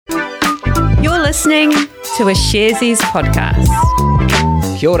listening to a Sharesies podcast.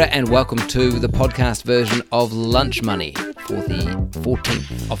 Kia ora and welcome to the podcast version of Lunch Money for the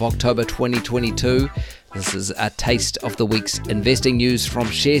 14th of October 2022. This is a taste of the week's investing news from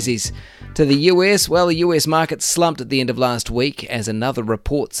Sharesies. To the US, well, the US market slumped at the end of last week as another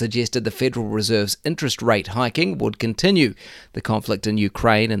report suggested the Federal Reserve's interest rate hiking would continue. The conflict in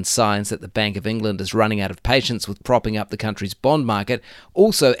Ukraine and signs that the Bank of England is running out of patience with propping up the country's bond market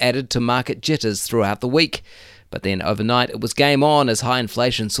also added to market jitters throughout the week. But then overnight it was game on as high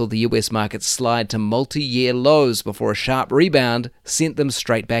inflation saw the US market slide to multi-year lows before a sharp rebound sent them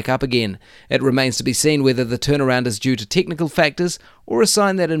straight back up again. It remains to be seen whether the turnaround is due to technical factors or a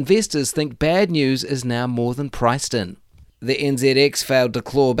sign that investors think bad news is now more than priced in. The NZX failed to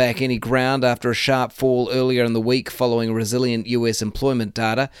claw back any ground after a sharp fall earlier in the week following resilient US employment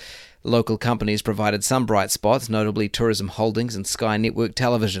data. Local companies provided some bright spots, notably Tourism Holdings and Sky Network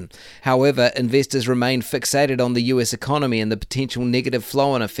Television. However, investors remain fixated on the US economy and the potential negative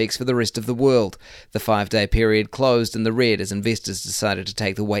flow-on effects for the rest of the world. The 5-day period closed in the red as investors decided to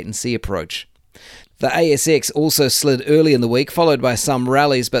take the wait-and-see approach. The ASX also slid early in the week, followed by some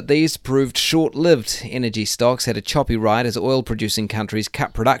rallies, but these proved short-lived. Energy stocks had a choppy ride as oil-producing countries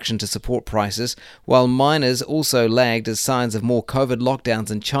cut production to support prices, while miners also lagged as signs of more COVID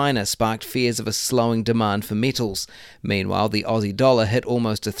lockdowns in China sparked fears of a slowing demand for metals. Meanwhile, the Aussie dollar hit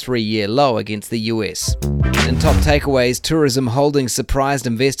almost a 3-year low against the US. In top takeaways, Tourism Holdings surprised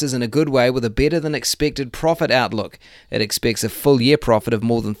investors in a good way with a better-than-expected profit outlook. It expects a full-year profit of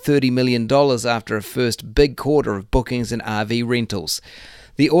more than $30 million after a first big quarter of bookings and RV rentals.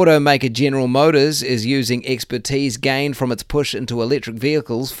 The automaker General Motors is using expertise gained from its push into electric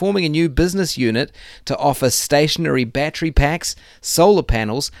vehicles, forming a new business unit to offer stationary battery packs, solar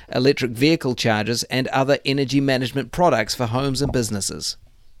panels, electric vehicle chargers, and other energy management products for homes and businesses.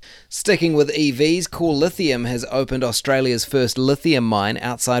 Sticking with EVs, Core Lithium has opened Australia's first lithium mine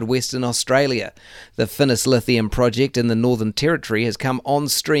outside Western Australia. The Finniss Lithium project in the Northern Territory has come on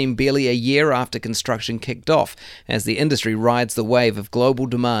stream barely a year after construction kicked off, as the industry rides the wave of global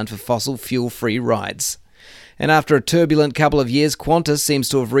demand for fossil fuel-free rides. And after a turbulent couple of years, Qantas seems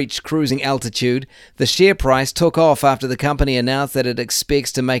to have reached cruising altitude. The share price took off after the company announced that it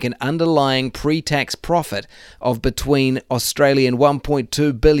expects to make an underlying pre-tax profit of between Australian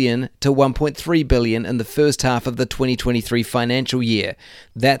 $1.2 billion to $1.3 billion in the first half of the 2023 financial year.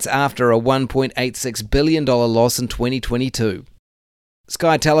 That's after a $1.86 billion loss in 2022.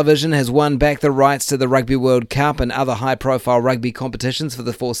 Sky Television has won back the rights to the Rugby World Cup and other high-profile rugby competitions for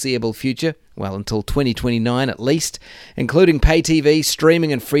the foreseeable future, well, until 2029 at least, including pay TV,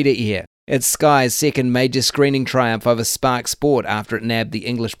 streaming and free-to-air. It's Sky's second major screening triumph over Spark Sport after it nabbed the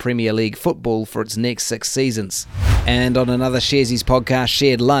English Premier League football for its next 6 seasons. And on another Sharesies podcast,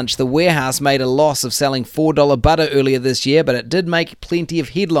 Shared Lunch, The Warehouse made a loss of selling $4 butter earlier this year, but it did make plenty of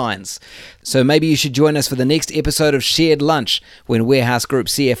headlines. So maybe you should join us for the next episode of Shared Lunch, when Warehouse Group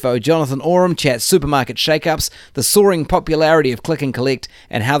CFO Jonathan Oram chats supermarket shake-ups, the soaring popularity of Click and Collect,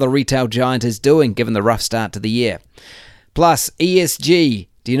 and how the retail giant is doing given the rough start to the year. Plus, ESG.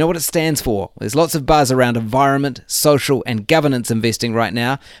 Do you know what it stands for? There's lots of buzz around environment, social and governance investing right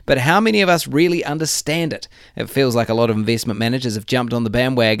now, but how many of us really understand it? It feels like a lot of investment managers have jumped on the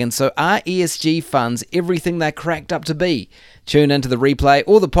bandwagon, so are ESG funds everything they're cracked up to be? Tune into the replay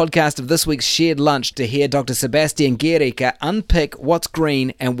or the podcast of this week's Shared Lunch to hear Dr. Sebastian Guerrica unpick what's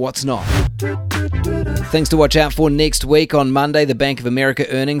green and what's not. Things to watch out for next week. On Monday, the Bank of America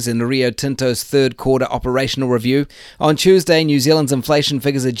earnings and Rio Tinto's third quarter operational review. On Tuesday, New Zealand's inflation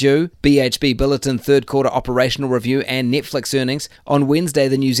figures are due, BHP Billiton third quarter operational review and Netflix earnings. On Wednesday,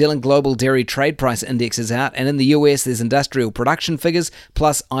 the New Zealand Global Dairy Trade Price Index is out, and in the US there's industrial production figures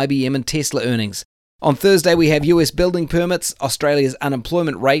plus IBM and Tesla earnings. On Thursday, we have US building permits, Australia's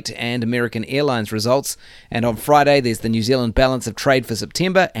unemployment rate, and American Airlines results. And on Friday, there's the New Zealand balance of trade for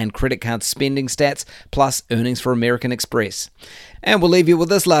September and credit card spending stats, plus earnings for American Express. And we'll leave you with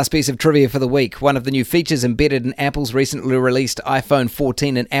this last piece of trivia for the week. One of the new features embedded in Apple's recently released iPhone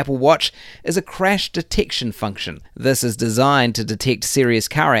 14 and Apple Watch is a crash detection function. This is designed to detect serious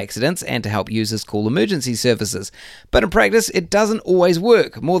car accidents and to help users call emergency services. But in practice, it doesn't always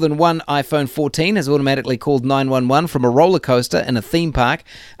work. More than one iPhone 14 has automatically called 911 from a roller coaster in a theme park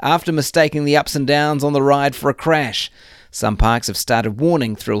after mistaking the ups and downs on the ride for a crash. Some parks have started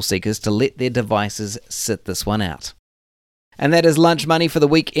warning thrill seekers to let their devices sit this one out. And that is Lunch Money for the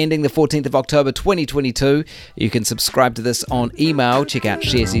week ending the 14th of October 2022. You can subscribe to this on email. Check out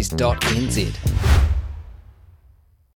sharesies.nz.